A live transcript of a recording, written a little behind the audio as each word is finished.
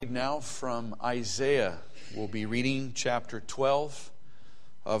read now from Isaiah. We'll be reading chapter 12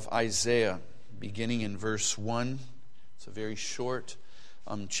 of Isaiah, beginning in verse 1. It's a very short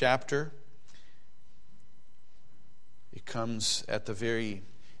chapter. It comes at the very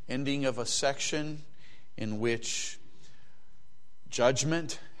ending of a section in which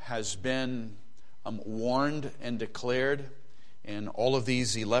judgment has been warned and declared in all of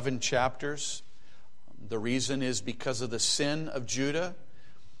these 11 chapters. The reason is because of the sin of Judah.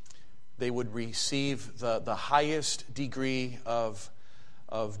 They would receive the highest degree of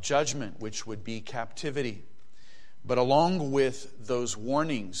judgment, which would be captivity. But along with those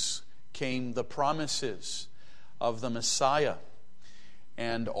warnings came the promises of the Messiah.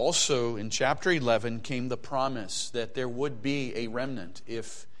 And also in chapter 11 came the promise that there would be a remnant.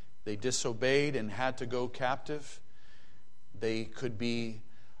 If they disobeyed and had to go captive, they could be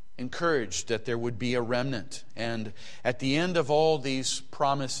encouraged that there would be a remnant. And at the end of all these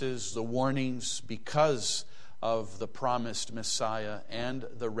promises, the warnings, because of the promised Messiah and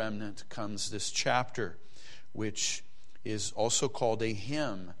the remnant, comes this chapter, which is also called a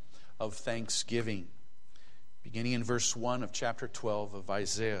hymn of thanksgiving. Beginning in verse 1 of chapter 12 of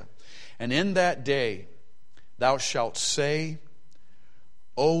Isaiah. And in that day thou shalt say,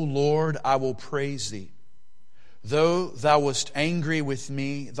 O Lord, I will praise thee. Though thou wast angry with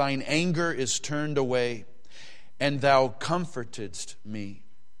me, thine anger is turned away, and thou comfortedst me.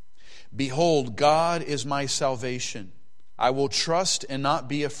 Behold, God is my salvation. I will trust and not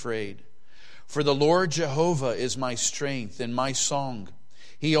be afraid. For the Lord Jehovah is my strength and my song.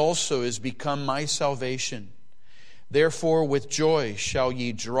 He also is become my salvation. Therefore with joy shall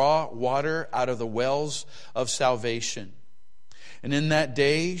ye draw water out of the wells of salvation. And in that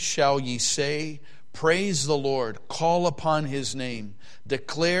day shall ye say, Praise the Lord, call upon His name,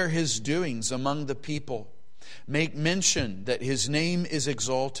 declare His doings among the people. Make mention that His name is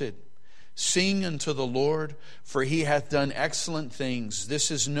exalted. Sing unto the Lord, for He hath done excellent things.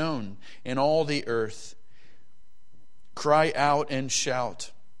 This is known in all the earth. Cry out and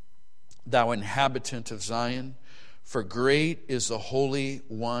shout, thou inhabitant of Zion, for great is the Holy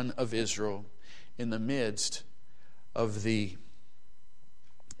One of Israel in the midst of thee.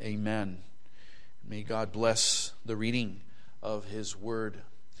 Amen. May God bless the reading of His Word.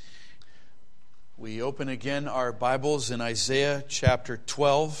 We open again our Bibles in Isaiah chapter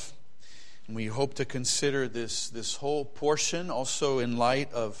 12. And we hope to consider this whole portion also in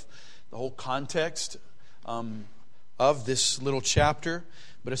light of the whole context of this little chapter,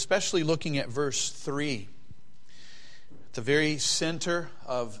 but especially looking at verse 3. At the very center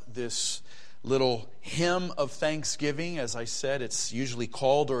of this little hymn of thanksgiving, as I said, it's usually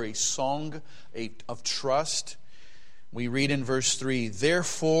called, or a song of trust. We read in verse 3,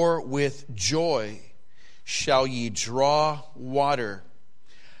 Therefore with joy shall ye draw water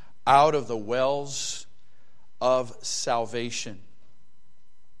out of the wells of salvation.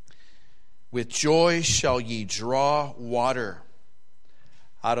 With joy shall ye draw water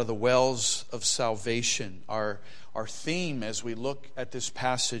out of the wells of salvation. Our theme as we look at this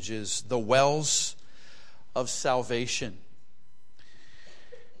passage is the wells of salvation.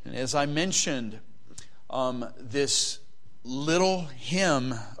 And as I mentioned, this little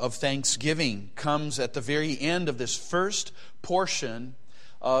hymn of thanksgiving comes at the very end of this first portion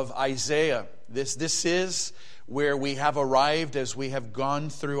of Isaiah. This is where we have arrived as we have gone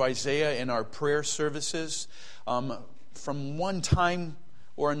through Isaiah in our prayer services. From one time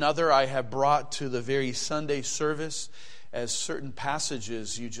or another, I have brought to the very Sunday service as certain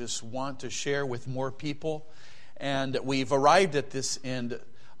passages you just want to share with more people. And we've arrived at this end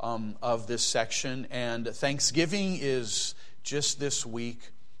of this section, and Thanksgiving is just this week.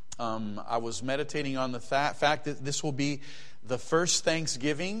 I was meditating on the fact that this will be the first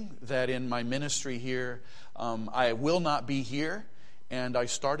Thanksgiving that in my ministry here, I will not be here, and I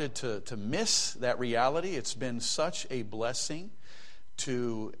started to miss that reality. It's been such a blessing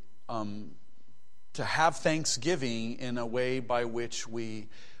to have Thanksgiving in a way by which we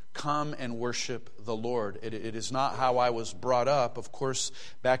come and worship the Lord. It is not how I was brought up. Of course,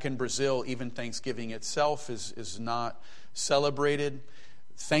 back in Brazil, even Thanksgiving itself is not celebrated.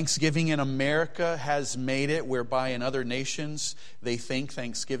 Thanksgiving in America has made it whereby in other nations they think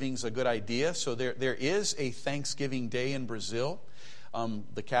Thanksgiving's a good idea. So there is a Thanksgiving Day in Brazil.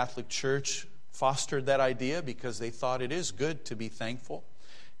 The Catholic Church fostered that idea because they thought it is good to be thankful.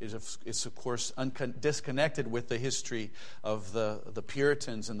 It's of course disconnected with the history of the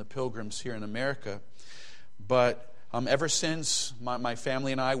Puritans and the Pilgrims here in America. But ever since my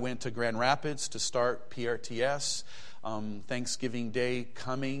family and I went to Grand Rapids to start PRTS, Thanksgiving Day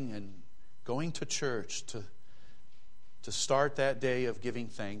coming and going to church to to start that day of giving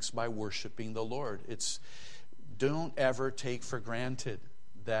thanks by worshiping the Lord. Don't ever take for granted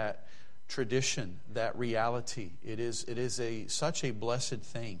that tradition, that reality. It is such a blessed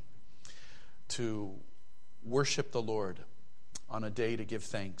thing to worship the Lord on a day to give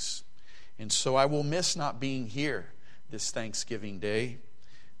thanks. And so I will miss not being here this Thanksgiving Day,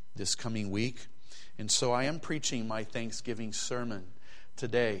 this coming week. And so I am preaching my Thanksgiving sermon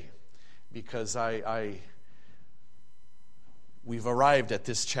today because we've arrived at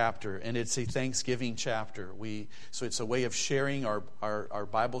this chapter, and it's a Thanksgiving chapter. So it's a way of sharing our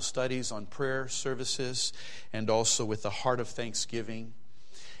Bible studies on prayer services, and also with the heart of thanksgiving.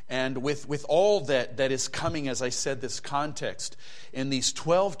 And with all that is coming, as I said, this context, in these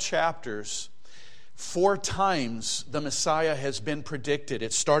 12 chapters, 4 times the Messiah has been predicted.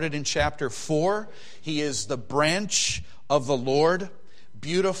 It started in chapter 4. He is the branch of the Lord,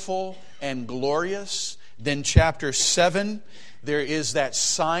 beautiful and glorious. Then chapter 7, there is that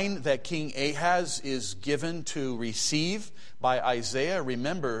sign that King Ahaz is given to receive by Isaiah.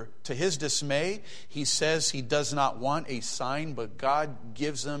 Remember, to his dismay, he says he does not want a sign, but God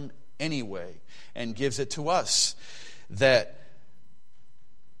gives him anyway and gives it to us, that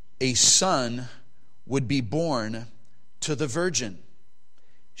a son would be born to the virgin.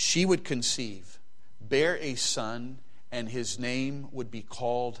 She would conceive, bear a son, and his name would be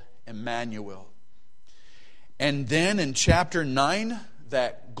called Emmanuel. And then in chapter 9,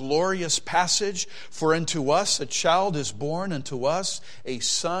 that glorious passage, for unto us a child is born, unto us a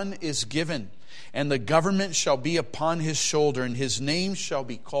son is given, and the government shall be upon his shoulder, and his name shall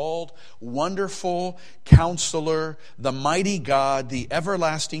be called Wonderful Counselor, the Mighty God, the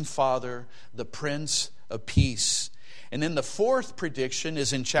Everlasting Father, the Prince of Peace. And then the 4th prediction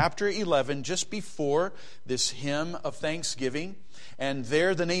is in chapter 11, just before this hymn of thanksgiving. And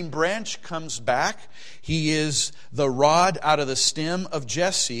there the name branch comes back. He is the rod out of the stem of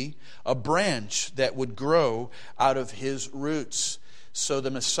Jesse, a branch that would grow out of his roots. So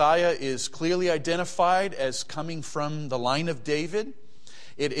the Messiah is clearly identified as coming from the line of David.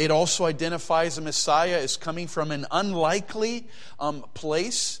 It also identifies the Messiah as coming from an unlikely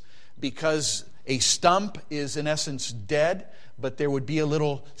place, because a stump is in essence dead, but there would be a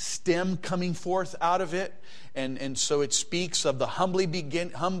little stem coming forth out of it. And so it speaks of the humbling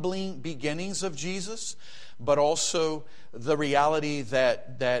beginnings of Jesus, but also the reality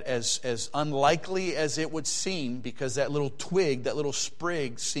that as unlikely as it would seem, because that little twig, that little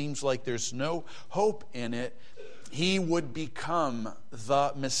sprig seems like there's no hope in it, he would become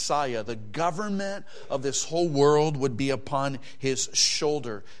the Messiah. The government of this whole world would be upon his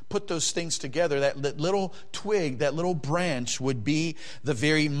shoulder. Put those things together. That little twig, that little branch would be the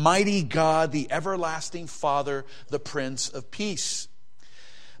very mighty God, the everlasting Father, the Prince of Peace.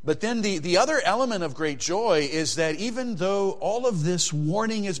 But then the other element of great joy is that even though all of this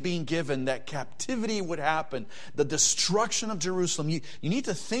warning is being given, that captivity would happen, the destruction of Jerusalem, you need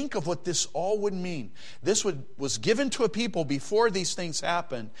to think of what this all would mean. This was given to a people before these things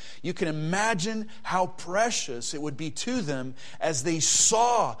happened. You can imagine how precious it would be to them as they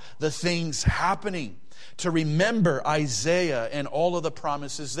saw the things happening, to remember Isaiah and all of the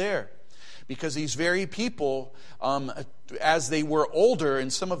promises there. Because these very people, as they were older,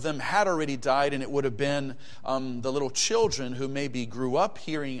 and some of them had already died, and it would have been the little children who maybe grew up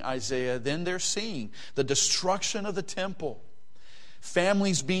hearing Isaiah, then they're seeing the destruction of the temple,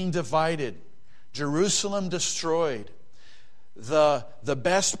 families being divided, Jerusalem destroyed, the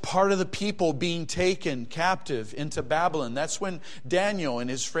best part of the people being taken captive into Babylon. That's when Daniel and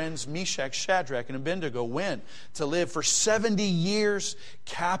his friends Meshach, Shadrach, and Abednego went to live for 70 years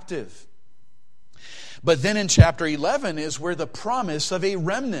captive. But then in chapter 11 is where the promise of a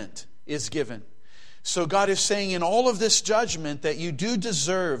remnant is given. So God is saying, in all of this judgment that you do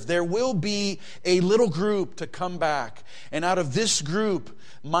deserve, there will be a little group to come back. And out of this group,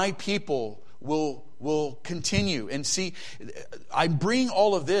 my people will continue. And see, I bring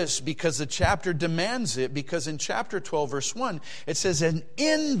all of this because the chapter demands it, because in chapter 12, verse 1, it says, and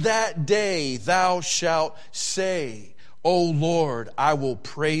in that day thou shalt say, O Lord, I will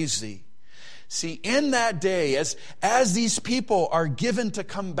praise thee. See, in that day, as these people are given to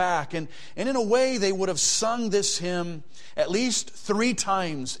come back, and in a way they would have sung this hymn at least 3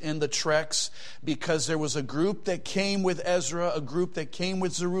 times in the treks, because there was a group that came with Ezra, a group that came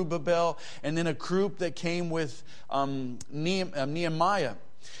with Zerubbabel, and then a group that came with Nehemiah.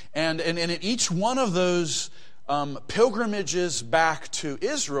 And in each one of those pilgrimages back to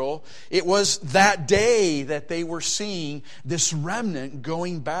Israel, it was that day that they were seeing this remnant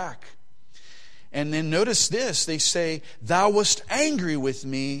going back. And then notice this, they say, thou wast angry with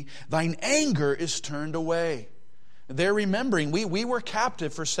me, thine anger is turned away. They're remembering we were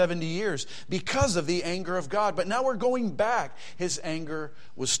captive for 70 years because of the anger of God. But now we're going back. His anger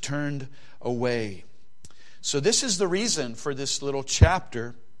was turned away. So this is the reason for this little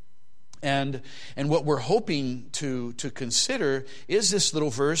chapter. And what we're hoping to consider is this little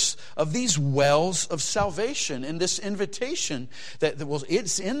verse of these wells of salvation and this invitation that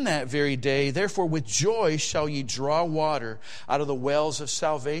it's in that very day. Therefore, with joy shall ye draw water out of the wells of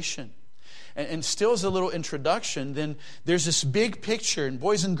salvation. And still as a little introduction, then there's this big picture. And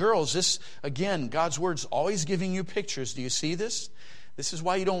boys and girls, this, again, God's Word's always giving you pictures. Do you see this? This is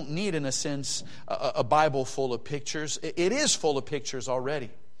why you don't need, in a sense, a Bible full of pictures. It is full of pictures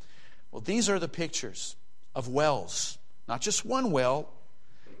already. Well, these are the pictures of wells. Not just one well,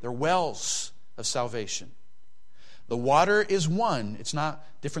 they're wells of salvation. The water is one. It's not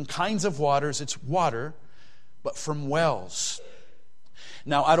different kinds of waters, it's water, but from wells.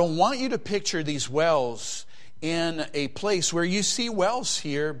 Now, I don't want you to picture these wells in a place where you see wells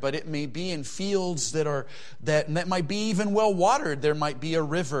here, but it may be in fields that might be even well watered. There might be a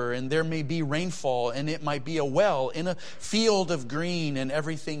river and there may be rainfall, and it might be a well in a field of green and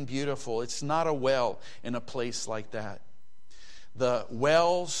everything beautiful. It's not a well in a place like that. The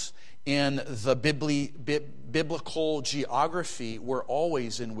wells in the biblical geography were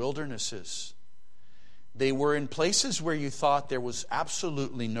always in wildernesses. They were in places where you thought there was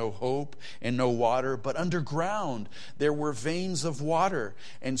absolutely no hope and no water, but underground there were veins of water.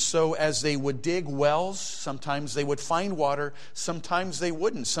 And so as they would dig wells, sometimes they would find water, sometimes they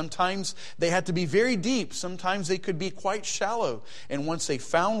wouldn't. Sometimes they had to be very deep, sometimes they could be quite shallow. And once they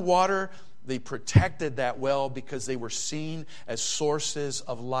found water, they protected that well because they were seen as sources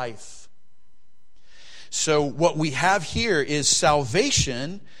of life. So what we have here is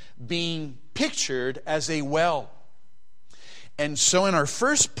salvation being pictured as a well. And so in our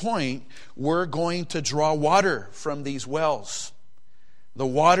first point, we're going to draw water from these wells. The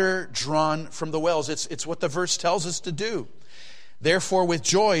water drawn from the wells. It's what the verse tells us to do. Therefore, with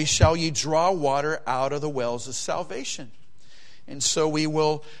joy shall ye draw water out of the wells of salvation. And so we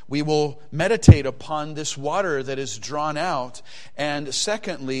will meditate upon this water that is drawn out. And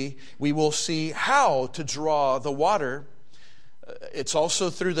secondly, we will see how to draw the water. It's also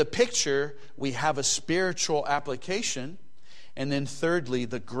through the picture we have a spiritual application. And then thirdly,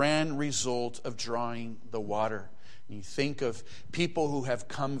 the grand result of drawing the water. You think of people who have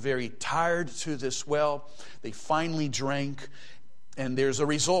come very tired to this well. They finally drank, and there's a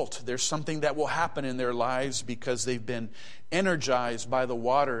result. There's something that will happen in their lives because they've been energized by the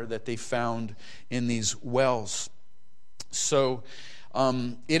water that they found in these wells. So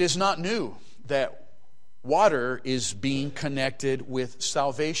it is not new that water is being connected with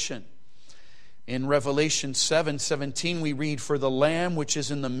salvation. In Revelation 7:17 we read, "For the Lamb which is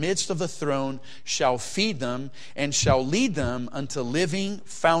in the midst of the throne shall feed them and shall lead them unto living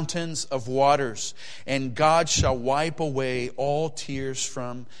fountains of waters, and God shall wipe away all tears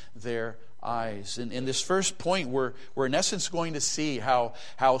from their eyes." And in this first point, we're in essence going to see how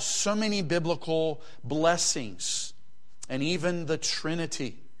so many biblical blessings and even the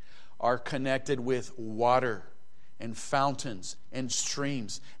Trinity are connected with water and fountains and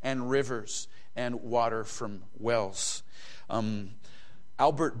streams and rivers and water from wells.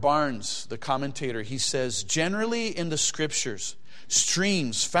 Albert Barnes, the commentator, he says, generally in the Scriptures,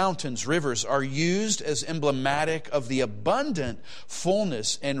 streams, fountains, rivers are used as emblematic of the abundant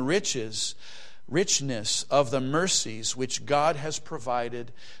fullness and richness of the mercies which God has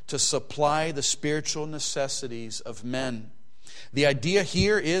provided to supply the spiritual necessities of men. The idea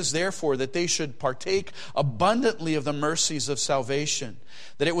here is, therefore, that they should partake abundantly of the mercies of salvation,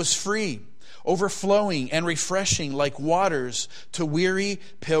 that it was free, overflowing, and refreshing like waters to weary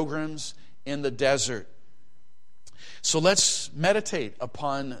pilgrims in the desert. So let's meditate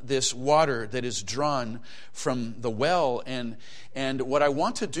upon this water that is drawn from the well. And what I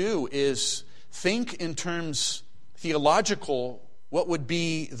want to do is think in terms theological, what would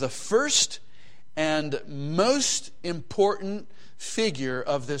be the first and most important figure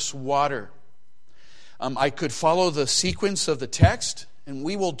of this water. I could follow the sequence of the text, and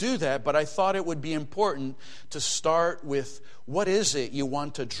we will do that, but I thought it would be important to start with, what is it you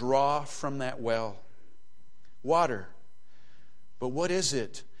want to draw from that well? Water. But what is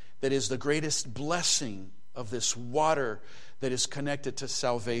it that is the greatest blessing of this water that is connected to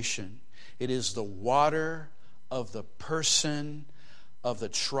salvation? It is the water of the person of the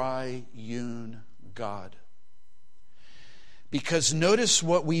triune God. Because notice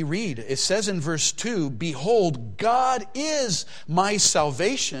what we read. It says in verse 2, "Behold, God is my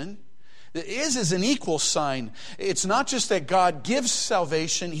salvation." The is an equal sign. It's not just that God gives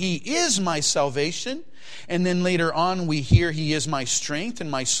salvation. He is my salvation. And then later on we hear He is my strength and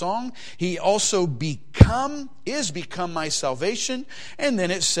my song. He also become my salvation. And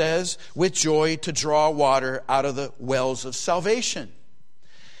then it says, with joy to draw water out of the wells of salvation.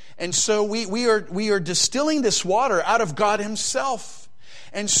 And so we are distilling this water out of God Himself.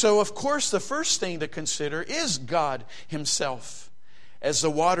 And so, of course, the first thing to consider is God Himself as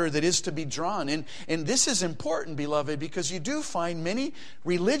the water that is to be drawn. And this is important, beloved, because you do find many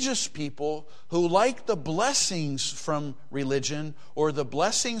religious people who like the blessings from religion or the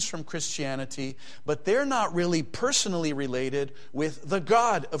blessings from Christianity, but they're not really personally related with the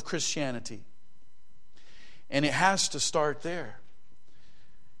God of Christianity. And it has to start there.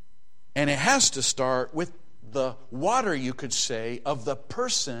 And it has to start with the water, you could say, of the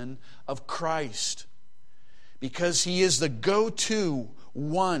person of Christ. Because He is the go-to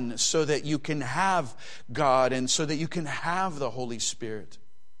one so that you can have God and so that you can have the Holy Spirit.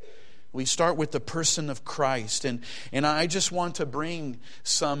 We start with the person of Christ. And I just want to bring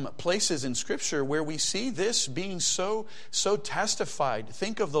some places in Scripture where we see this being so testified.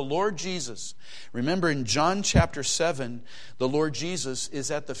 Think of the Lord Jesus. Remember in John chapter 7, the Lord Jesus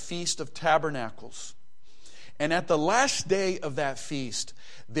is at the Feast of Tabernacles. And at the last day of that feast,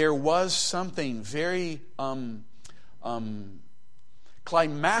 there was something very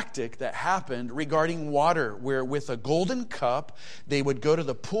climactic that happened regarding water, where with a golden cup, they would go to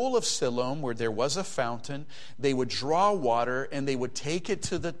the pool of Siloam, where there was a fountain. They would draw water, and they would take it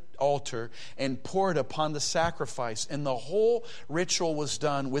to the altar and pour it upon the sacrifice. And the whole ritual was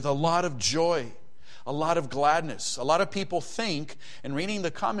done with a lot of joy, a lot of gladness. A lot of people think, and reading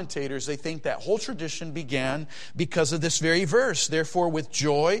the commentators, they think that whole tradition began because of this very verse. Therefore, with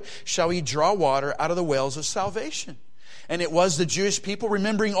joy shall He draw water out of the wells of salvation. And it was the Jewish people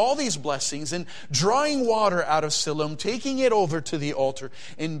remembering all these blessings and drawing water out of Siloam, taking it over to the altar,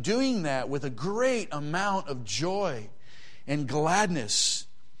 and doing that with a great amount of joy and gladness.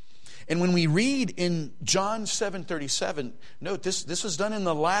 And when we read in John 7:37, note this was done in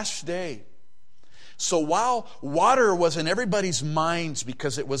the last day. So while water was in everybody's minds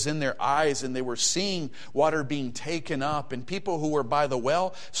because it was in their eyes and they were seeing water being taken up, and people who were by the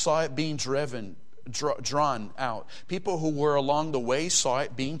well saw it being drawn out. People who were along the way saw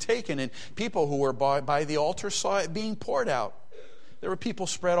it being taken, and people who were by the altar saw it being poured out. There were people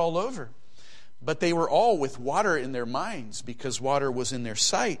spread all over, but they were all with water in their minds because water was in their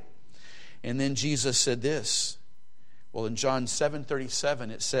sight. And then Jesus said this. Well, in John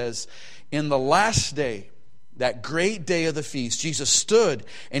 7:37 it says, in the last day, that great day of the feast, Jesus stood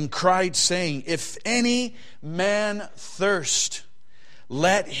and cried, saying, if any man thirst,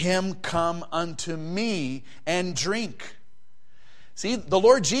 let him come unto me and drink. See, the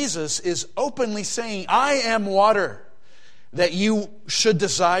Lord Jesus is openly saying, I am water that you should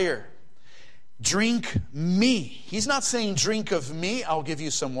desire. Drink me. He's not saying drink of me, I'll give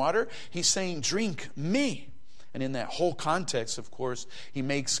you some water. He's saying drink me. And in that whole context, of course, he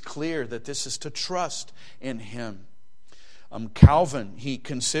makes clear that this is to trust in Him. Calvin, he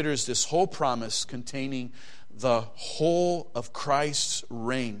considers this whole promise containing the whole of Christ's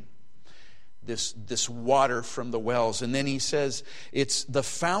reign, this water from the wells. And then he says it's the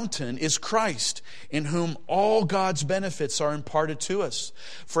fountain is Christ, in whom all God's benefits are imparted to us.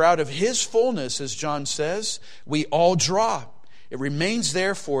 For out of His fullness, as John says, we all draw. It remains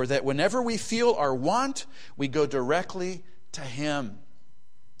therefore that whenever we feel our want, we go directly to Him.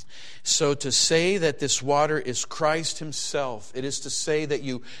 So to say that this water is Christ Himself, it is to say that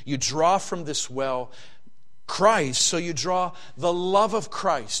you draw from this well Christ, so you draw the love of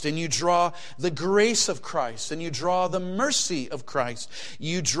Christ, and you draw the grace of Christ, and you draw the mercy of Christ.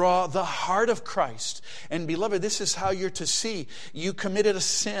 You draw the heart of Christ. And beloved, this is how you're to see. You committed a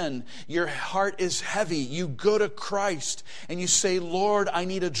sin. Your heart is heavy. You go to Christ and you say, Lord, I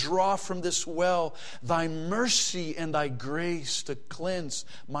need to draw from this well Thy mercy and Thy grace to cleanse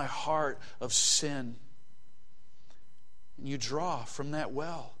my heart of sin. And you draw from that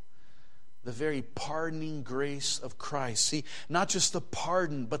well the very pardoning grace of Christ. See, not just the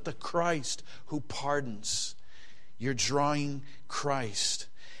pardon, but the Christ who pardons. You're drawing Christ.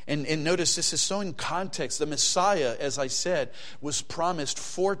 And notice this is so in context. The Messiah, as I said, was promised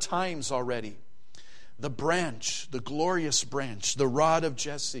 4 times already. The branch, the glorious branch, the rod of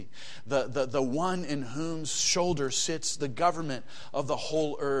Jesse, the one in whose shoulder sits the government of the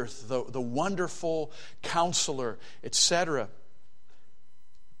whole earth, the wonderful counselor, etc.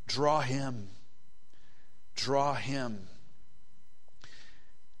 Draw Him. Draw Him.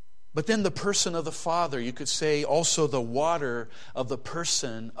 But then the person of the Father, you could say also the water of the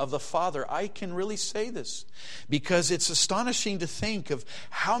person of the Father. I can really say this because it's astonishing to think of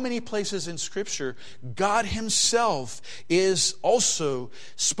how many places in Scripture God Himself is also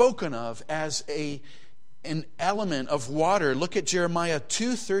spoken of as an element of water. Look at Jeremiah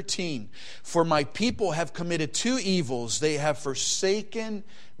 2:13. For my people have committed two evils. They have forsaken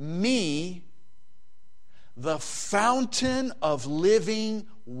me, the fountain of living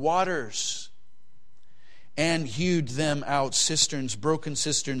waters, and hewed them out cisterns, broken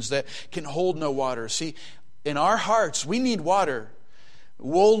cisterns that can hold no water. See, in our hearts, we need water.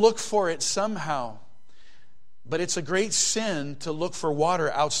 We'll look for it somehow. But it's a great sin to look for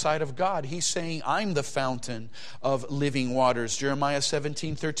water outside of God. He's saying, I'm the fountain of living waters. Jeremiah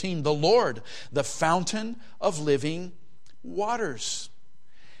 17:13, the Lord, the fountain of living waters.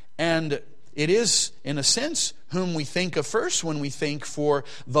 And it is, in a sense, whom we think of first when we think, for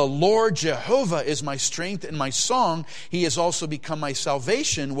the Lord Jehovah is my strength and my song. He has also become my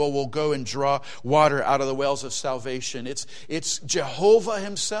salvation. Well, we'll go and draw water out of the wells of salvation. It's Jehovah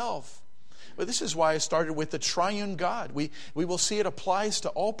Himself. But this is why I started with the triune God. We will see it applies to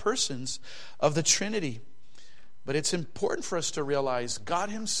all persons of the Trinity. But it's important for us to realize God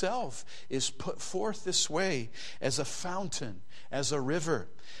Himself is put forth this way as a fountain, as a river.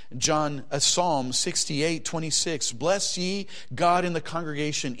 Psalm 68:26, bless ye God in the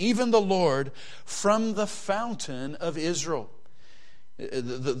congregation, even the Lord from the fountain of Israel.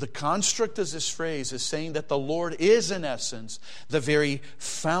 The construct of this phrase is saying that the Lord is, in essence, the very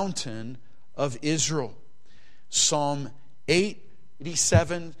fountain of Israel. Psalm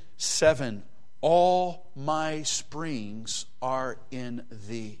 87:7, all my springs are in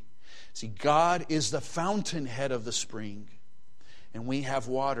thee. See, God is the fountainhead of the spring, and we have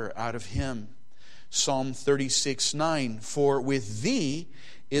water out of Him. Psalm 36:9, for with thee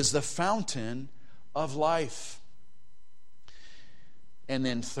is the fountain of life. And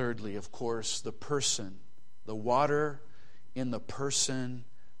then thirdly, of course, the person, the water in the person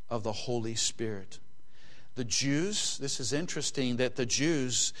of the Holy Spirit. The Jews, this is interesting that the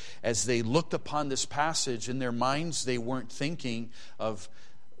Jews, as they looked upon this passage in their minds, they weren't thinking of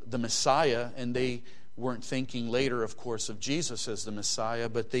the Messiah, and they weren't thinking later, of course, of Jesus as the Messiah,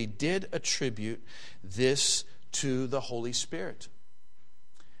 but they did attribute this to the Holy Spirit.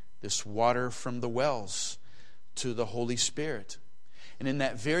 This water from the wells to the Holy Spirit. And in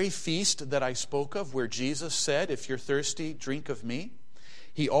that very feast that I spoke of, where Jesus said, if you're thirsty, drink of me,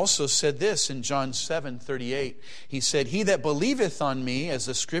 He also said this in John 7:38. He said, he that believeth on me, as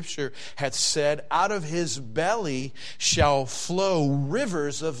the Scripture hath said, out of his belly shall flow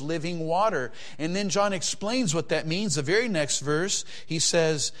rivers of living water. And then John explains what that means. The very next verse, he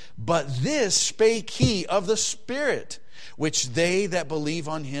says, but this spake he of the Spirit, which they that believe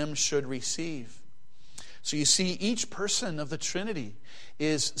on Him should receive. So you see, each person of the Trinity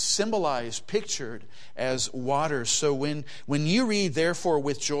is symbolized, pictured as water. So when you read, therefore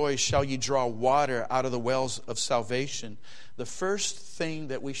with joy shall ye draw water out of the wells of salvation, the first thing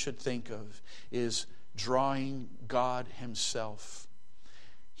that we should think of is drawing God Himself.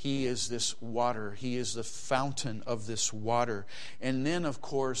 He is this water. He is the fountain of this water. And then, of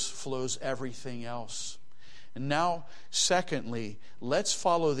course, flows everything else. And now, secondly, let's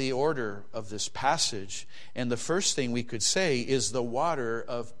follow the order of this passage. And the first thing we could say is the water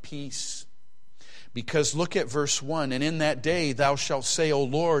of peace. Because look at verse 1. And in that day thou shalt say, O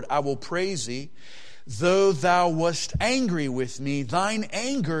Lord, I will praise thee. Though thou wast angry with me, thine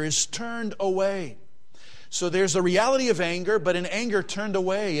anger is turned away. So there's a reality of anger, but an anger turned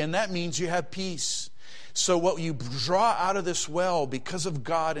away. And that means you have peace. So what you draw out of this well, because of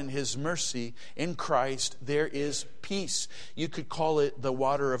God and His mercy in Christ, there is peace. You could call it the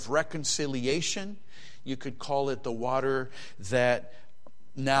water of reconciliation. You could call it the water that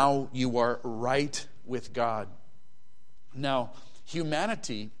now you are right with God. Now,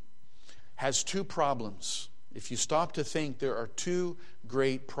 humanity has two problems. If you stop to think, there are two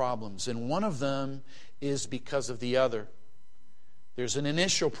great problems, and one of them is because of the other. There's an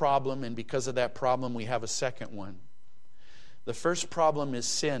initial problem, and because of that problem, we have a second one. The first problem is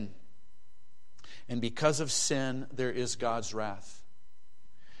sin. And because of sin, there is God's wrath.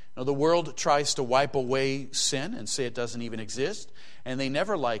 Now, the world tries to wipe away sin and say it doesn't even exist, and they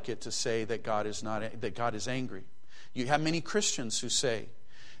never like it to say that God is angry. You have many Christians who say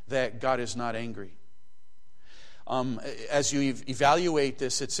that God is not angry. As you evaluate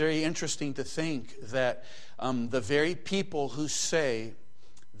this, it's very interesting to think that the very people who say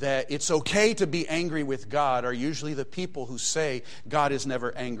that it's okay to be angry with God are usually the people who say God is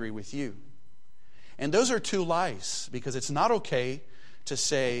never angry with you. And those are two lies, because it's not okay to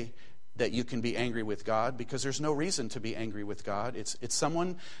say that you can be angry with God, because there's no reason to be angry with God. It's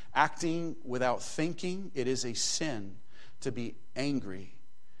someone acting without thinking. It is a sin to be angry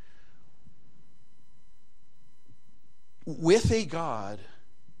with a God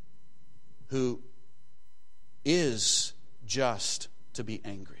who is just to be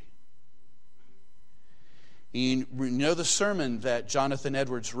angry. You know the sermon that Jonathan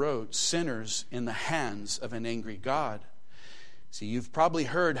Edwards wrote, Sinners in the Hands of an Angry God. See, you've probably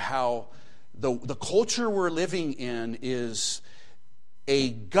heard how the culture we're living in is a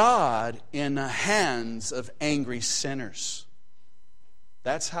God in the hands of angry sinners.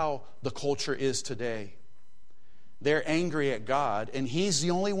 That's how the culture is today. They're angry at God, and He's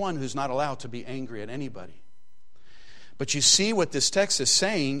the only one who's not allowed to be angry at anybody. But you see what this text is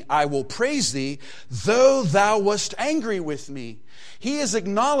saying, I will praise thee, though thou wast angry with me. He is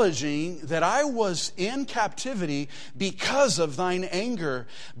acknowledging that I was in captivity because of thine anger,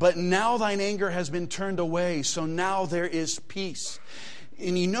 but now thine anger has been turned away, so now there is peace.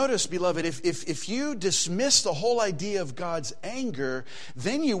 And you notice, beloved, if you dismiss the whole idea of God's anger,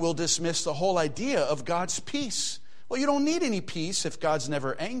 then you will dismiss the whole idea of God's peace. Well, you don't need any peace if God's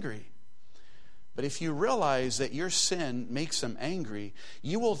never angry. But if you realize that your sin makes Him angry,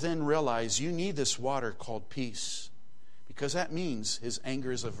 you will then realize you need this water called peace, because that means His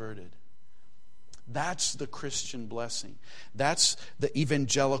anger is averted. That's the Christian blessing. That's the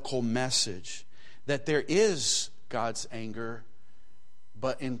evangelical message, that there is God's anger,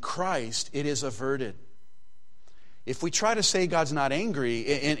 but in Christ it is averted. If we try to say God's not angry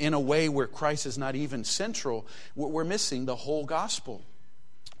in a way where Christ is not even central, we're missing the whole gospel.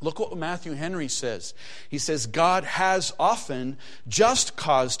 Look what Matthew Henry says. He says, God has often just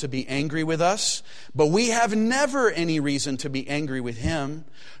cause to be angry with us, but we have never any reason to be angry with Him,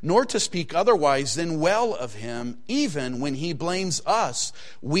 nor to speak otherwise than well of Him. Even when He blames us,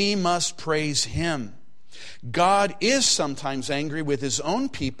 we must praise Him. God is sometimes angry with His own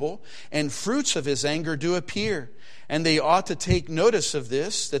people, and fruits of His anger do appear. And they ought to take notice of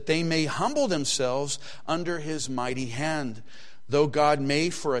this, that they may humble themselves under His mighty hand. Though God may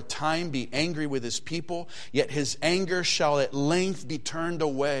for a time be angry with His people, yet His anger shall at length be turned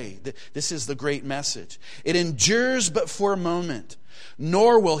away. This is the great message. It endures but for a moment,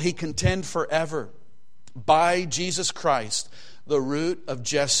 nor will He contend forever. By Jesus Christ, the root of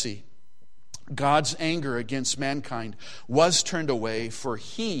Jesse, God's anger against mankind was turned away, for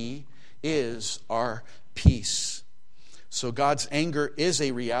He is our peace. So God's anger is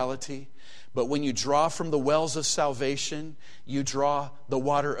a reality. But when you draw from the wells of salvation, you draw the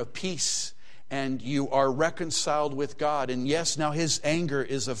water of peace, and you are reconciled with God. And yes, now His anger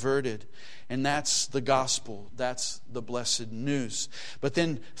is averted. And that's the gospel. That's the blessed news. But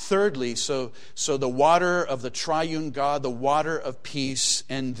then thirdly, so the water of the triune God, the water of peace,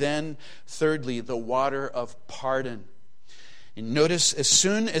 and then thirdly, the water of pardon. And notice, as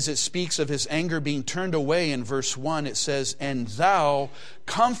soon as it speaks of His anger being turned away in verse 1, it says, and thou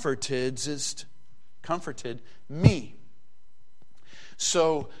comfortedst me.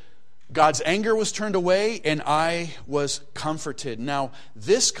 So God's anger was turned away, and I was comforted. Now,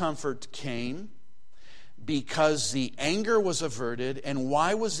 this comfort came because the anger was averted. And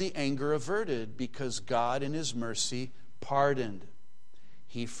why was the anger averted? Because God in His mercy pardoned.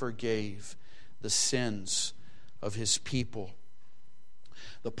 He forgave the sins of His people.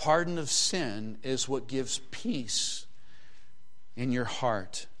 The pardon of sin is what gives peace in your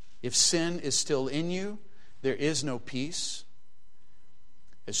heart. If sin is still in you, there is no peace.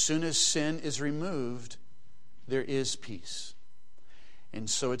 As soon as sin is removed, there is peace. And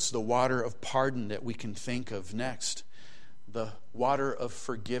so it's the water of pardon that we can think of next. The water of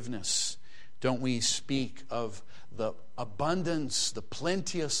forgiveness. Don't we speak of the abundance, the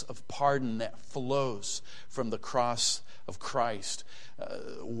plenteous of pardon that flows from the cross of Christ?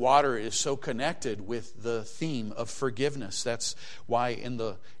 Water is so connected with the theme of forgiveness. That's why in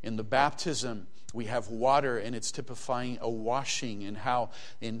the baptism we have water, and it's typifying a washing, and how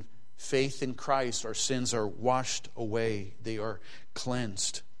in faith in Christ our sins are washed away. They are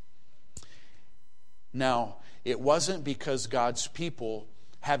cleansed. Now, it wasn't because God's people,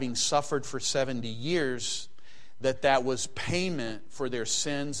 having suffered for 70 years, that was payment for their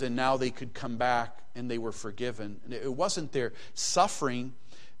sins, and now they could come back and they were forgiven. It wasn't their suffering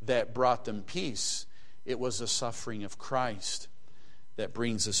that brought them peace. It was the suffering of Christ that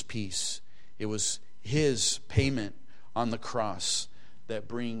brings us peace. It was His payment on the cross that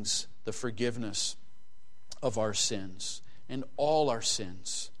brings the forgiveness of our sins, and all our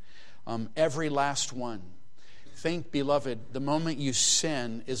sins, every last one. Think, beloved, the moment you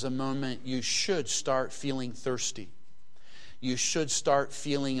sin is a moment you should start feeling thirsty. you should start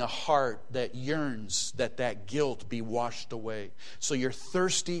feeling a heart that yearns that guilt be washed away. So you're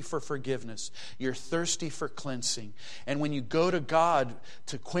thirsty for forgiveness. You're thirsty for cleansing. And when you go to God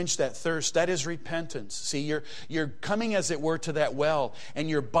to quench that thirst, that is repentance. See, you're coming, as it were, to that well, and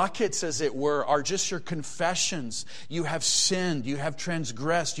your buckets, as it were, are just your confessions. You have sinned. You have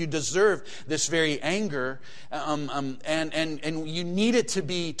transgressed. You deserve this very anger, and you need it to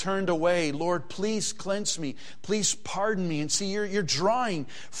be turned away. Lord, please cleanse me. Please pardon me. And see, you're drawing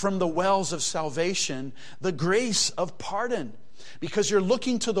from the wells of salvation the grace of pardon, because you're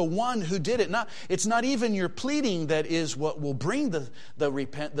looking to the one who did it. It's not even your pleading that is what will bring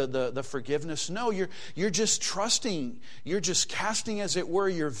the forgiveness. No, you're just trusting. You're just casting, as it were,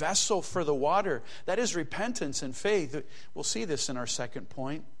 your vessel for the water. That is repentance and faith. We'll see this in our second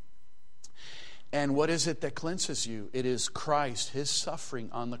point. And what is it that cleanses you? It is Christ, His suffering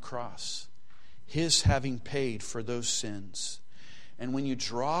on the cross, His having paid for those sins. And when you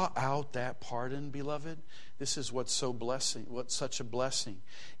draw out that pardon, beloved, this is what's such a blessing.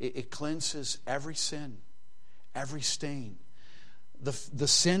 It cleanses every sin, every stain. The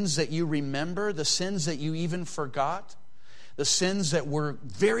sins that you remember, the sins that you even forgot, the sins that were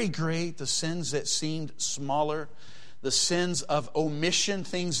very great, the sins that seemed smaller, the sins of omission,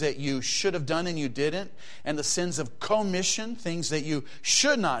 things that you should have done and you didn't, and the sins of commission, things that you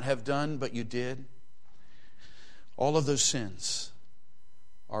should not have done but you did. All of those sins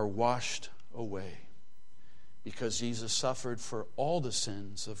are washed away because Jesus suffered for all the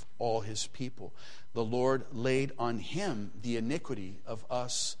sins of all His people. The Lord laid on Him the iniquity of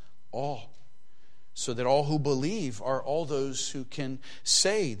us all, so that all who believe are all those who can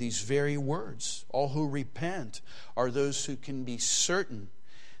say these very words. All who repent are those who can be certain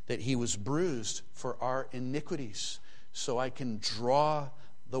that He was bruised for our iniquities, so I can draw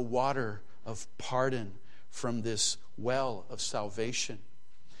the water of pardon from this well of salvation.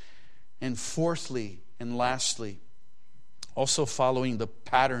 And fourthly and lastly, also following the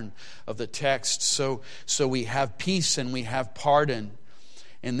pattern of the text, so we have peace and we have pardon.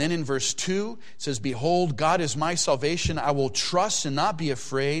 And then in verse 2, it says, "Behold, God is my salvation. I will trust and not be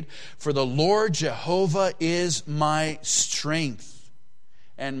afraid, for the Lord Jehovah is my strength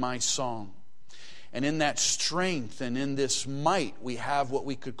and my song." And in that strength and in this might, we have what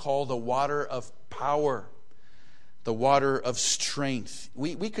we could call the water of power, the water of strength.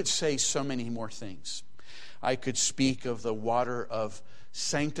 We could say so many more things. I could speak of the water of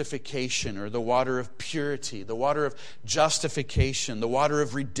sanctification, or the water of purity, the water of justification, the water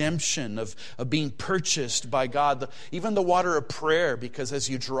of redemption, of being purchased by God, even the water of prayer, because as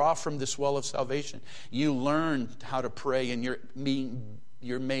you draw from this well of salvation, you learn how to pray, and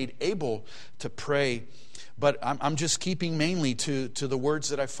you're made able to pray. But I'm just keeping mainly to the words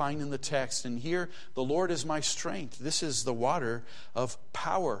that I find in the text. And here, the Lord is my strength. This is the water of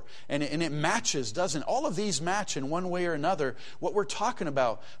power. And it matches, doesn't it? All of these match in one way or another what we're talking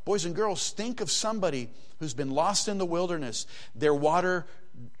about. Boys and girls, think of somebody who's been lost in the wilderness. Their water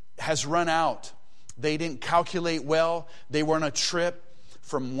has run out. They didn't calculate well. They were on a trip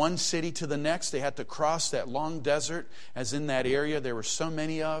from one city to the next. They had to cross that long desert, as in that area there were so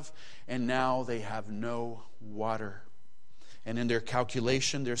many of, and now they have no water. And in their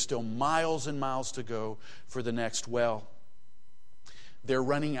calculation, there's still miles and miles to go for the next well. They're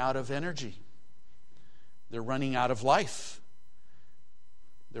running out of energy. They're running out of life.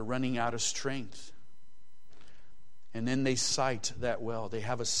 They're running out of strength. And then they sight that well. They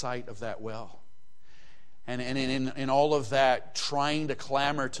have a sight of that well. And in all of that, trying to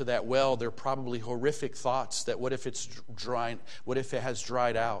clamor to that well, there are probably horrific thoughts that what if it's dry? What if it has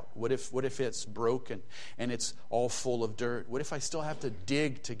dried out? What if it's broken and it's all full of dirt? What if I still have to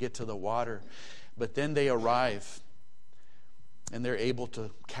dig to get to the water? But then they arrive and they're able to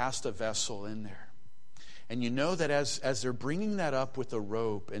cast a vessel in there. And you know that as they're bringing that up with a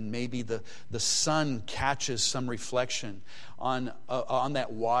rope, and maybe the sun catches some reflection on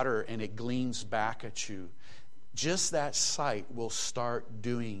that water and it gleams back at you, just that sight will start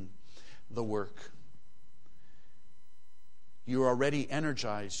doing the work. You're already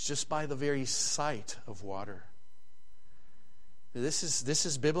energized just by the very sight of water. This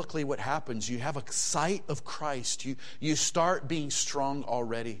is biblically what happens. You have a sight of Christ. You start being strong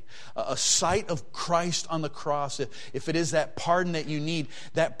already. A sight of Christ on the cross. If it is that pardon that you need,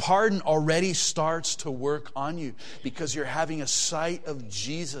 that pardon already starts to work on you because you're having a sight of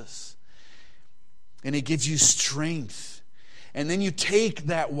Jesus. And it gives you strength. And then you take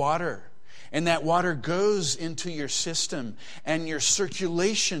that water, and that water goes into your system, and your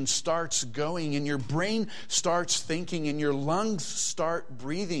circulation starts going, and your brain starts thinking, and your lungs start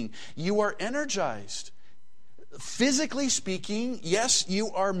breathing. You are energized. physically speaking, yes,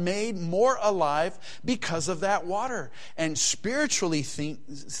 you are made more alive because of that water. And spiritually thinking,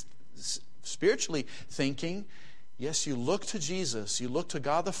 yes, you look to Jesus, you look to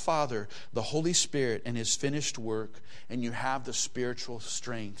God the Father, the Holy Spirit, and His finished work, and you have the spiritual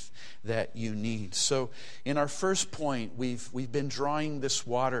strength that you need. So in our first point, we've been drawing this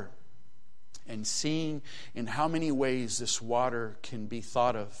water and seeing in how many ways this water can be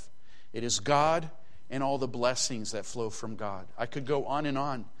thought of. It is God and all the blessings that flow from God. I could go on and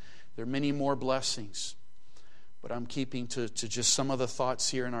on. There are many more blessings, but I'm keeping to just some of the thoughts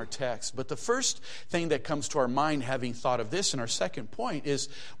here in our text. But the first thing that comes to our mind, having thought of this in our second point, is,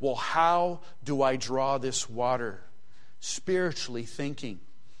 well, how do I draw this water? Spiritually thinking.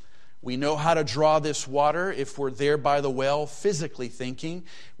 We know how to draw this water if we're there by the well, physically thinking.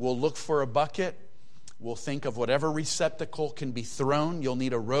 We'll look for a bucket. We'll think of whatever receptacle can be thrown. You'll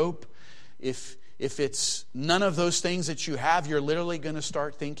need a rope. If it's none of those things that you have, you're literally going to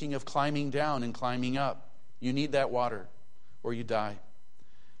start thinking of climbing down and climbing up. You need that water or you die.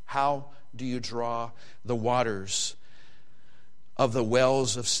 How do you draw the waters of the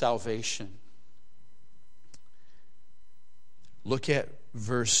wells of salvation? Look at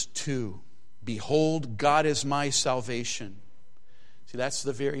verse 2. Behold, God is my salvation. See, that's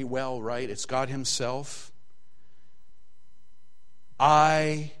the very well, right? It's God Himself.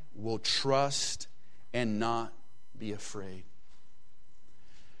 I will trust and not be afraid.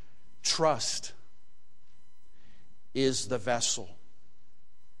 Trust is the vessel.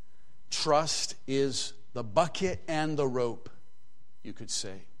 Trust is the bucket and the rope, you could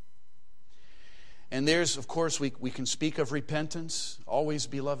say. And there's, of course, we can speak of repentance. Always,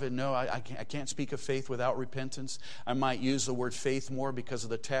 beloved, no, I can't speak of faith without repentance. I might use the word faith more because of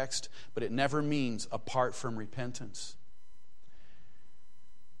the text, but it never means apart from repentance.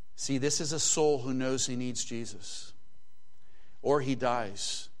 See, this is a soul who knows he needs Jesus, or he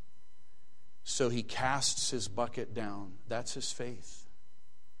dies. So he casts his bucket down. That's his faith.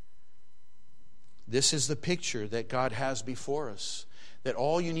 This is the picture that God has before us, that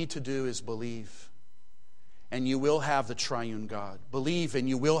all you need to do is believe, and you will have the triune God. Believe and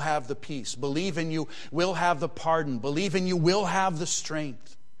you will have the peace. Believe and you will have the pardon. Believe and you will have the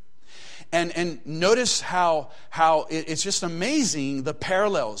strength. And notice how it's just amazing, the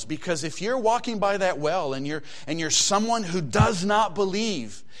parallels. Because if you're walking by that well and you're someone who does not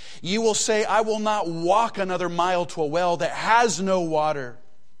believe, you will say, I will not walk another mile to a well that has no water.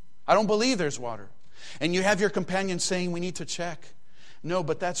 I don't believe there's water. And you have your companion saying, we need to check. No,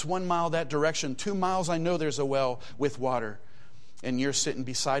 but that's 1 mile that direction. 2 miles, I know there's a well with water. And you're sitting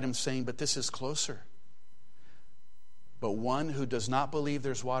beside him saying, but this is closer. But one who does not believe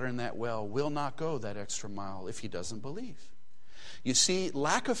there's water in that well will not go that extra mile if he doesn't believe. You see,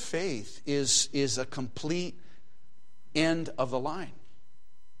 lack of faith is a complete end of the line.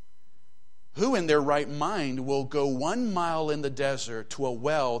 Who in their right mind will go 1 mile in the desert to a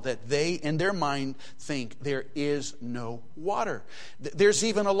well that they, in their mind, think there is no water? There's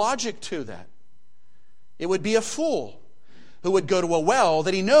even a logic to that. It would be a fool who would go to a well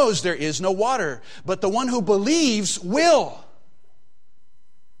that he knows there is no water. But the one who believes will.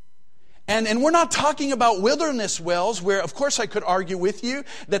 And we're not talking about wilderness wells where, of course, I could argue with you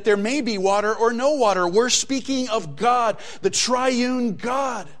that there may be water or no water. We're speaking of God, the triune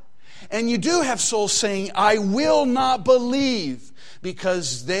God. And you do have souls saying, I will not believe,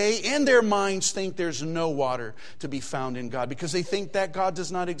 because they, in their minds, think there's no water to be found in God, because they think that God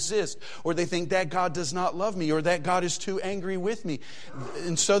does not exist, or they think that God does not love me, or that God is too angry with me.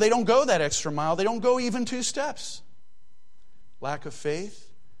 And so they don't go that extra mile. They don't go even 2 steps. Lack of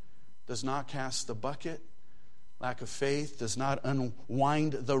faith does not cast the bucket. Lack of faith does not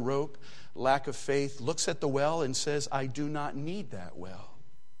unwind the rope. Lack of faith looks at the well and says, I do not need that well.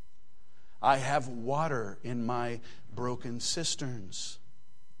 I have water in my broken cisterns.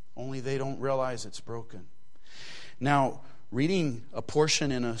 Only they don't realize it's broken. Now, reading a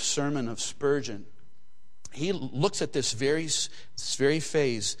portion in a sermon of Spurgeon, he looks at this very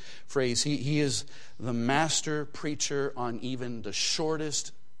phrase. He is the master preacher on even the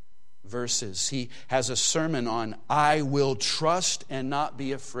shortest verses. He has a sermon on, I will trust and not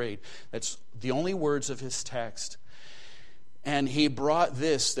be afraid. That's the only words of his text. And he brought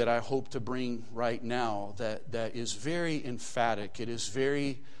this that I hope to bring right now that is very emphatic. It is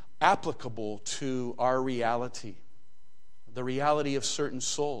very applicable to our reality, the reality of certain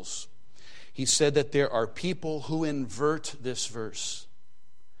souls. He said that there are people who invert this verse.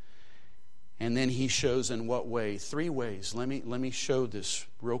 And then he shows in what way? 3 ways. Let me show this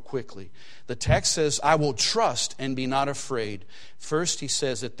real quickly. The text says, I will trust and be not afraid. First, he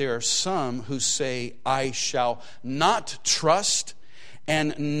says that there are some who say, I shall not trust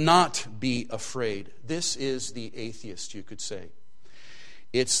and not be afraid. This is the atheist, you could say.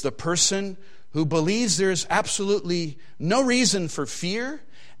 It's the person who believes there's absolutely no reason for fear,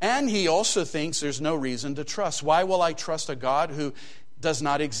 and he also thinks there's no reason to trust. Why will I trust a God who does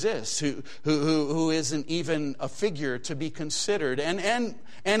not exist, who isn't even a figure to be considered, and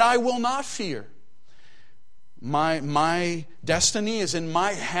I will not fear. My destiny is in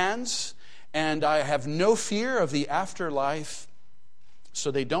my hands, and I have no fear of the afterlife. So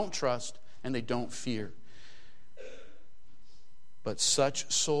they don't trust and they don't fear. But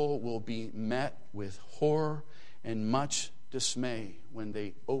such soul will be met with horror and much dismay when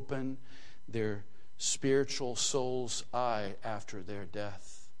they open their spiritual soul's eye after their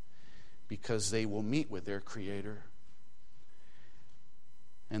death, because they will meet with their Creator,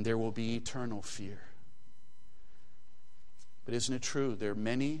 and there will be eternal fear. But isn't it true? There are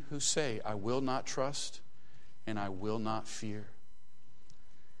many who say, I will not trust and I will not fear.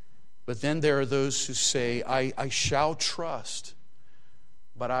 But then there are those who say, I shall trust,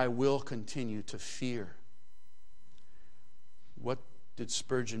 but I will continue to fear. What did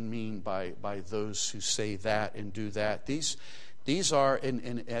Spurgeon mean by those who say that and do that? These are,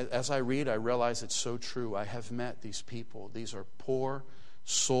 and as I read, I realize it's so true. I have met these people. These are poor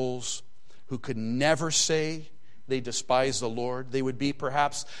souls who could never say they despise the Lord. They would be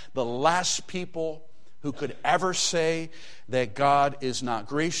perhaps the last people who could ever say that God is not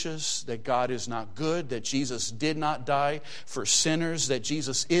gracious, that God is not good, that Jesus did not die for sinners, that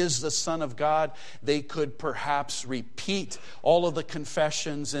Jesus is the Son of God. They could perhaps repeat all of the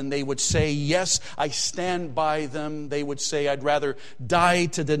confessions, and they would say, yes, I stand by them. They would say, I'd rather die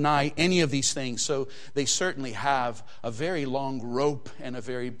to deny any of these things. So they certainly have a very long rope and a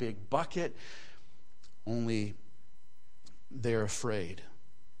very big bucket, only they're afraid.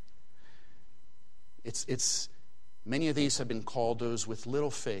 It's many of these have been called those with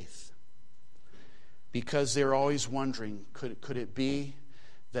little faith, because they're always wondering, could it be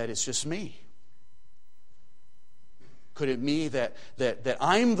that it's just me? Could it be that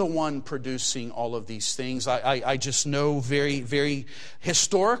I'm the one producing all of these things? I just know very, very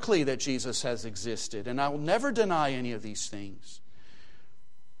historically that Jesus has existed, and I will never deny any of these things.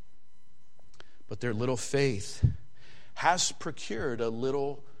 But their little faith has procured a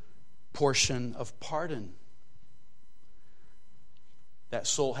little portion of pardon. That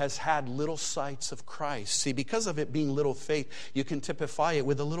soul has had little sights of Christ. See, because of it being little faith, you can typify it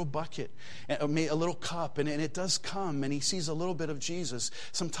with a little bucket, a little cup, and it does come, and he sees a little bit of Jesus.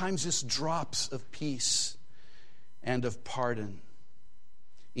 Sometimes just drops of peace and of pardon,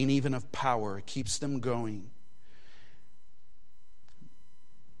 and even of power. It keeps them going.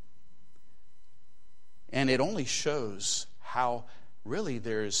 And it only shows how really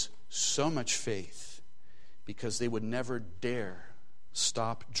there's so much faith, because they would never dare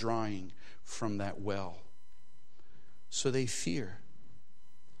stop drawing from that well. So they fear.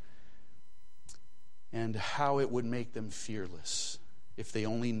 And how it would make them fearless if they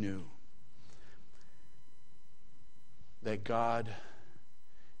only knew that God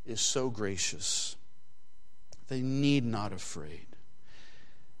is so gracious. They need not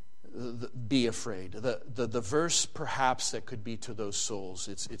be afraid. The verse perhaps that could be to those souls,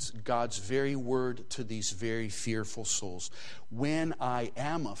 it's God's very word to these very fearful souls. When I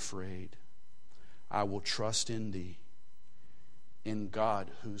am afraid, I will trust in thee, in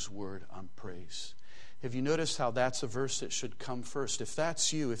God whose word I praise. Have you noticed how that's a verse that should come first? If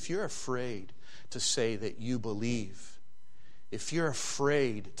that's you, if you're afraid to say that you believe, if you're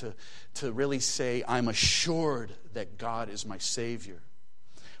afraid to really say, I'm assured that God is my Savior,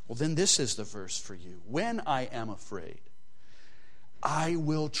 well, then this is the verse for you. When I am afraid, I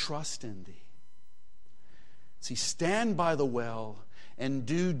will trust in thee. See, stand by the well and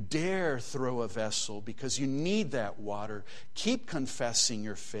do dare throw a vessel, because you need that water. Keep confessing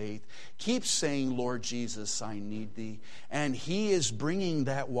your faith. Keep saying, Lord Jesus, I need thee. And he is bringing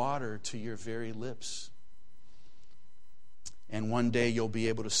that water to your very lips. And one day you'll be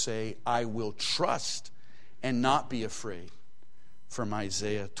able to say, I will trust and not be afraid. From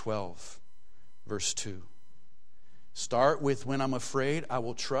Isaiah 12, verse 2. Start with, when I'm afraid, I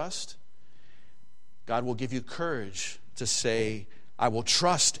will trust. God will give you courage to say, I will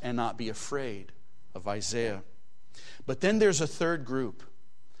trust and not be afraid, of Isaiah. But then there's a third group.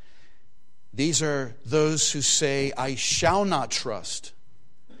 These are those who say, I shall not trust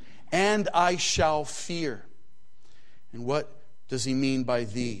and I shall fear. And what does he mean by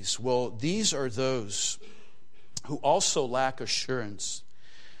these? Well, these are those who also lack assurance.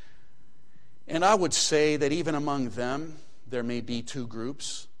 And I would say that even among them, there may be two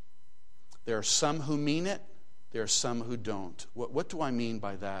groups. There are some who mean it. There are some who don't. What do I mean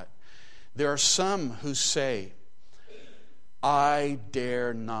by that? There are some who say, I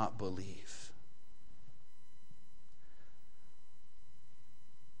dare not believe.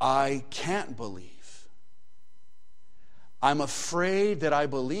 I can't believe. I'm afraid that I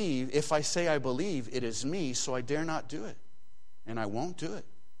believe. If I say I believe, it is me, so I dare not do it. And I won't do it.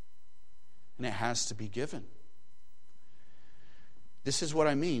 And it has to be given. This is what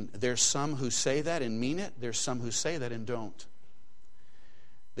I mean. There's some who say that and mean it. There's some who say that and don't.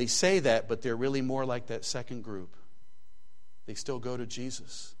 They say that, but they're really more like that second group. They still go to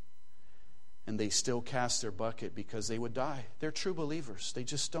Jesus. And they still cast their bucket because they would die. They're true believers. They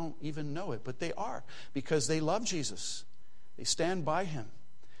just don't even know it, but they are because they love Jesus. They stand by him.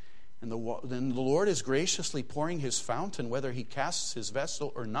 And then the Lord is graciously pouring his fountain, whether he casts his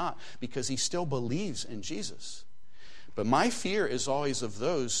vessel or not, because he still believes in Jesus. But my fear is always of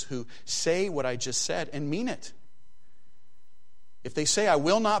those who say what I just said and mean it. If they say, I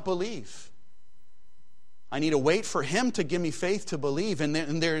will not believe, I need to wait for him to give me faith to believe, and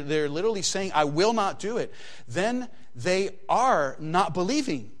they're literally saying, I will not do it, then they are not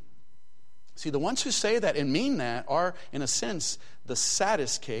believing. See, the ones who say that and mean that are, in a sense, the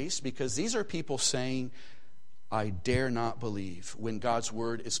saddest case, because these are people saying, I dare not believe, when God's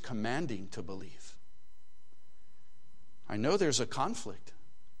word is commanding to believe. I know there's a conflict.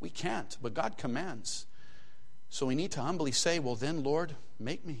 We can't, but God commands. So we need to humbly say, well then, Lord,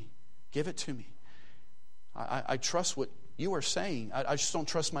 make me. Give it to me. I trust what you are saying. I just don't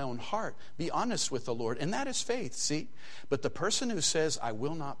trust my own heart. Be honest with the Lord. And that is faith, see? But the person who says, I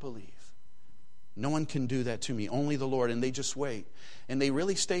will not believe, no one can do that to me, only the Lord. And they just wait. And they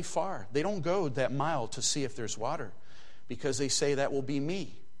really stay far. They don't go that mile to see if there's water, because they say that will be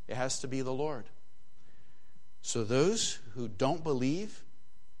me. It has to be the Lord. So those who don't believe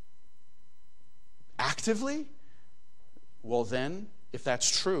actively, well then, if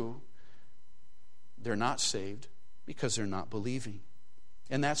that's true, they're not saved because they're not believing.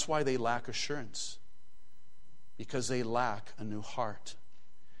 And that's why they lack assurance, because they lack a new heart.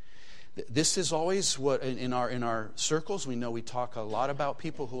 This is always what, in our circles, we know we talk a lot about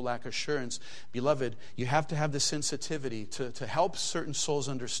people who lack assurance. Beloved, you have to have the sensitivity to help certain souls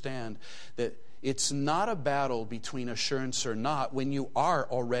understand that it's not a battle between assurance or not when you are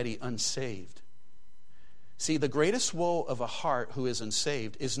already unsaved. See, the greatest woe of a heart who is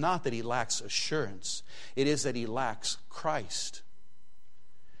unsaved is not that he lacks assurance. It is that he lacks Christ.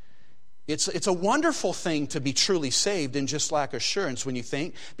 It's a wonderful thing to be truly saved and just lack assurance when you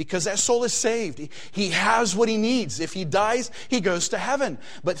think, because that soul is saved. He has what he needs. If he dies, he goes to heaven.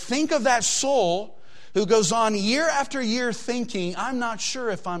 But think of that soul who goes on year after year thinking, I'm not sure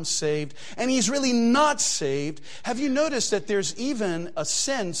if I'm saved, and he's really not saved. Have you noticed that there's even a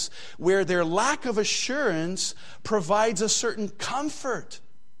sense where their lack of assurance provides a certain comfort?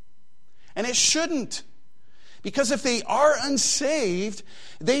 And it shouldn't. Because if they are unsaved,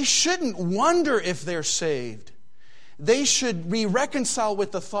 they shouldn't wonder if they're saved. They should be reconciled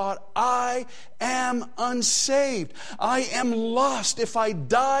with the thought, I am unsaved. I am lost. If I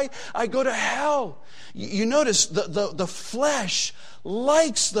die, I go to hell. You notice the flesh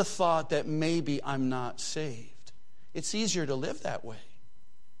likes the thought that maybe I'm not saved. It's easier to live that way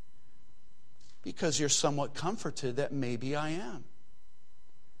because you're somewhat comforted that maybe I am.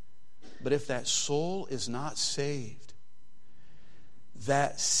 But if that soul is not saved,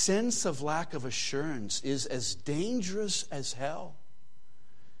 that sense of lack of assurance is as dangerous as hell,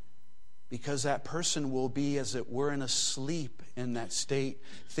 because that person will be, as it were, in a sleep in that state,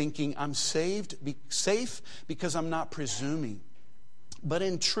 thinking, I'm safe because I'm not presuming. But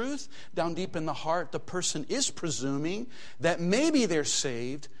in truth, down deep in the heart, the person is presuming that maybe they're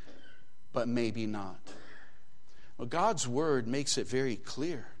saved, but maybe not. Well, God's word makes it very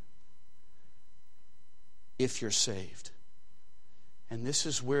clear if you're saved. And this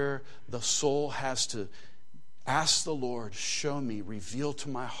is where the soul has to ask the Lord, show me, reveal to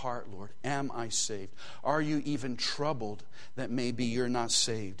my heart, Lord, am I saved? Are you even troubled that maybe you're not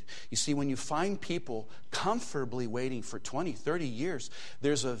saved? You see, when you find people comfortably waiting for 20, 30 years,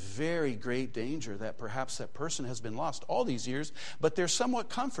 there's a very great danger that perhaps that person has been lost all these years, but they're somewhat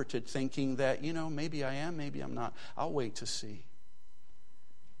comforted thinking that, maybe I am, maybe I'm not. I'll wait to see.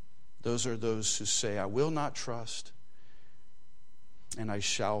 Those are those who say, I will not trust and I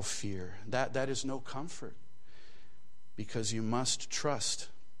shall fear. That is no comfort, because you must trust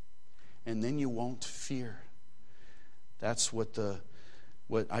and then you won't fear. That's what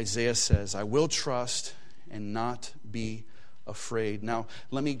Isaiah says. I will trust and not be afraid. Now,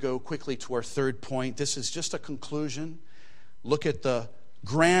 let me go quickly to our third point. This is just a conclusion. Look at the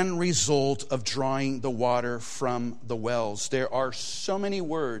grand result of drawing the water from the wells. There are so many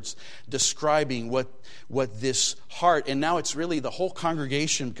words describing what this heart, and now it's really the whole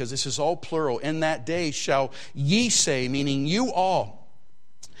congregation, because this is all plural. In that day shall ye say, meaning you all,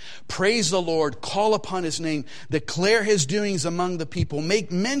 praise the Lord, call upon his name, declare his doings among the people,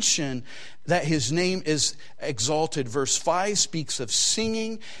 make mention that his name is exalted. Verse 5 speaks of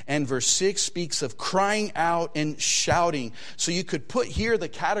singing, and verse 6 speaks of crying out and shouting. So you could put here the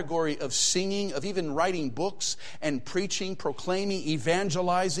category of singing, of even writing books and preaching, proclaiming,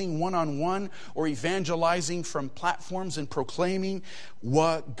 evangelizing one-on-one, or evangelizing from platforms and proclaiming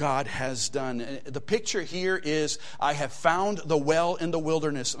what God has done. And the picture here is, I have found the well in the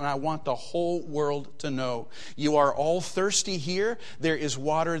wilderness, and I want the whole world to know. You are all thirsty here. There is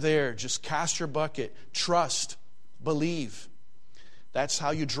water there. Just cast your bucket. Trust. Believe. That's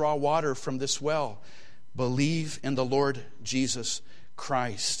how you draw water from this well. Believe in the Lord Jesus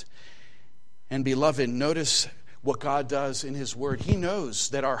Christ. And beloved, notice what God does in his word. He knows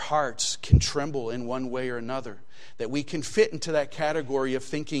that our hearts can tremble in one way or another. That we can fit into that category of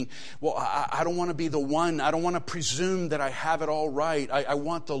thinking, well, I don't want to be the one. I don't want to presume that I have it all right. I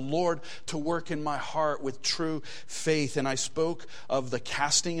want the Lord to work in my heart with true faith. And I spoke of the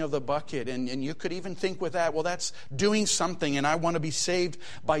casting of the bucket. And you could even think with that, well, that's doing something. And I want to be saved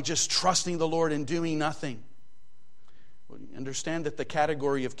by just trusting the Lord and doing nothing. Well, understand that the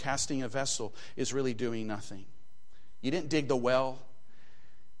category of casting a vessel is really doing nothing. You didn't dig the well.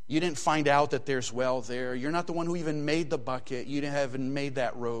 You didn't find out that there's well there. You're not the one who even made the bucket. You haven't made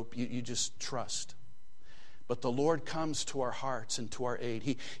that rope. You just trust. But the Lord comes to our hearts and to our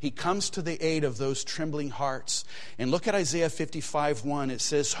aid. He comes to the aid of those trembling hearts. And look at Isaiah 55:1. It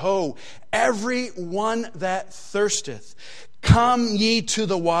says, Ho, every one that thirsteth, come ye to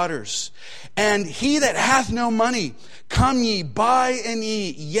the waters. And he that hath no money, come ye, buy and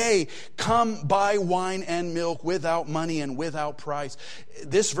eat. Yea, come buy wine and milk without money and without price.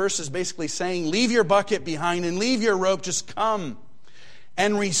 This verse is basically saying, leave your bucket behind and leave your rope. Just come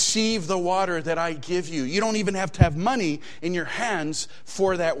and receive the water that I give you. You don't even have to have money in your hands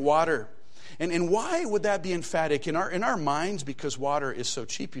for that water. And why would that be emphatic? In our minds, because water is so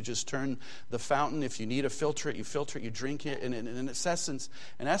cheap, you just turn the fountain. If you need to filter it, you drink it. And in essence,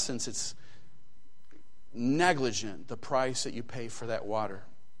 it's negligent, the price that you pay for that water.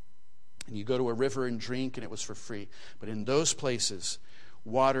 And you go to a river and drink, and it was for free. But in those places,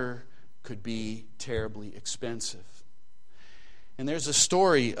 water could be terribly expensive. And there's a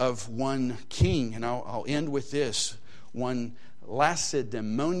story of one king, and I'll end with this. One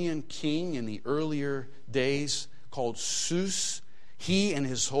Lacedaemonian king in the earlier days called Zeus. He and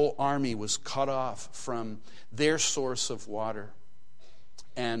his whole army was cut off from their source of water.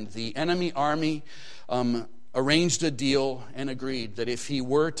 And the enemy army arranged a deal and agreed that if he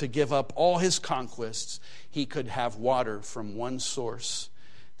were to give up all his conquests, he could have water from one source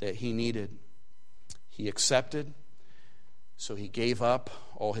that he needed. He accepted. So he gave up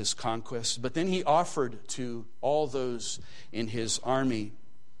all his conquests. But then he offered to all those in his army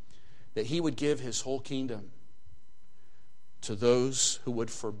that he would give his whole kingdom to those who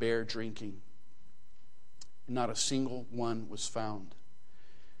would forbear drinking. And not a single one was found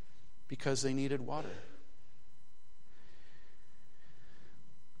because they needed water.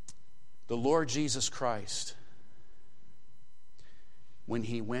 The Lord Jesus Christ, when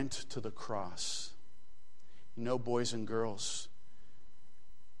he went to the cross, you know, boys and girls,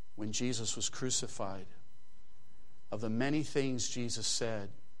 when Jesus was crucified, of the many things Jesus said,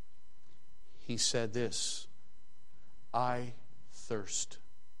 he said this, I thirst.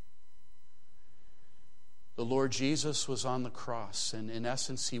 The Lord Jesus was on the cross, and in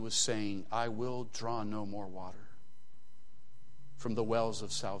essence he was saying, I will draw no more water from the wells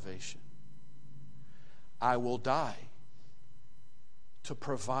of salvation. I will die to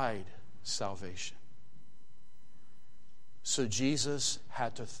provide salvation. So Jesus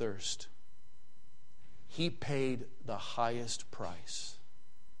had to thirst. He paid the highest price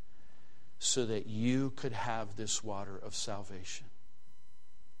so that you could have this water of salvation.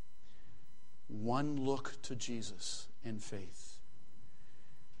 One look to Jesus in faith,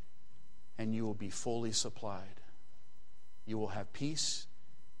 and you will be fully supplied. You will have peace.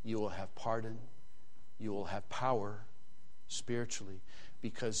 You will have pardon. You will have power spiritually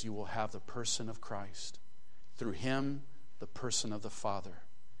because you will have the person of Christ. Through him, the person of the Father,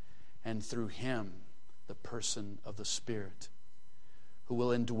 and through him, the person of the Spirit, who will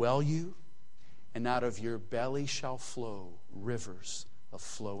indwell you and out of your belly shall flow rivers of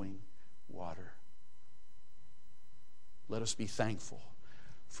flowing water. Let us be thankful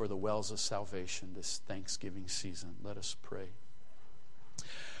for the wells of salvation this Thanksgiving season. Let us pray.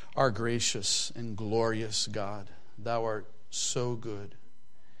 Our gracious and glorious God, thou art so good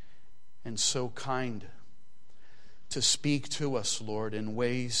and so kind to speak to us, Lord, in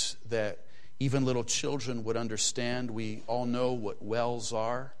ways that even little children would understand. We all know what wells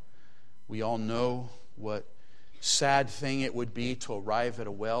are. We all know what sad thing it would be to arrive at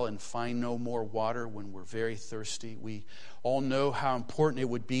a well and find no more water when we're very thirsty. We all know how important it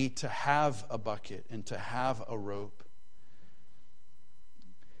would be to have a bucket and to have a rope.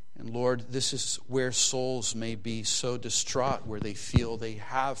 And Lord, this is where souls may be so distraught, where they feel they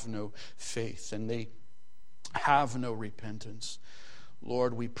have no faith and they have no repentance.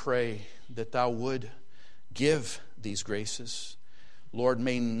 Lord, we pray that thou would give these graces. Lord,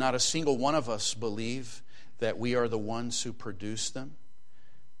 may not a single one of us believe that we are the ones who produce them,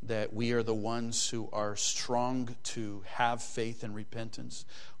 that we are the ones who are strong to have faith and repentance.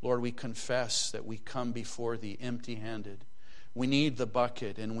 Lord, we confess that we come before thee empty-handed. We need the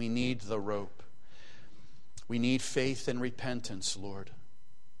bucket and we need the rope. We need faith and repentance, Lord.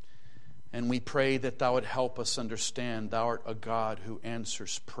 And we pray that thou would help us understand thou art a God who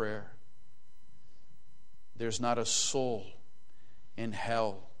answers prayer. There's not a soul in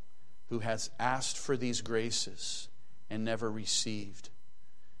hell who has asked for these graces and never received.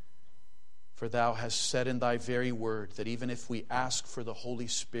 For thou hast said in thy very word that even if we ask for the Holy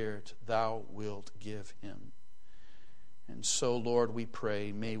Spirit, thou wilt give him. And so, Lord, we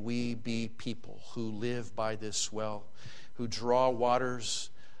pray, may we be people who live by this well, who draw water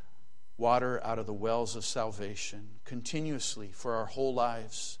out of the wells of salvation continuously for our whole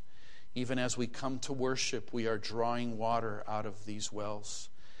lives. Even as we come to worship, we are drawing water out of these wells.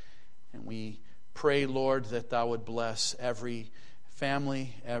 And we pray, Lord, that thou would bless every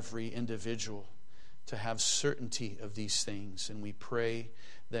family, every individual to have certainty of these things. And we pray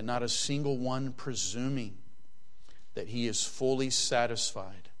that not a single one presuming that he is fully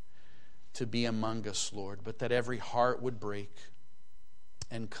satisfied to be among us, Lord, but that every heart would break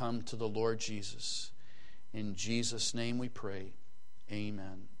and come to the Lord Jesus. In Jesus' name we pray.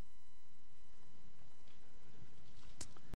 Amen.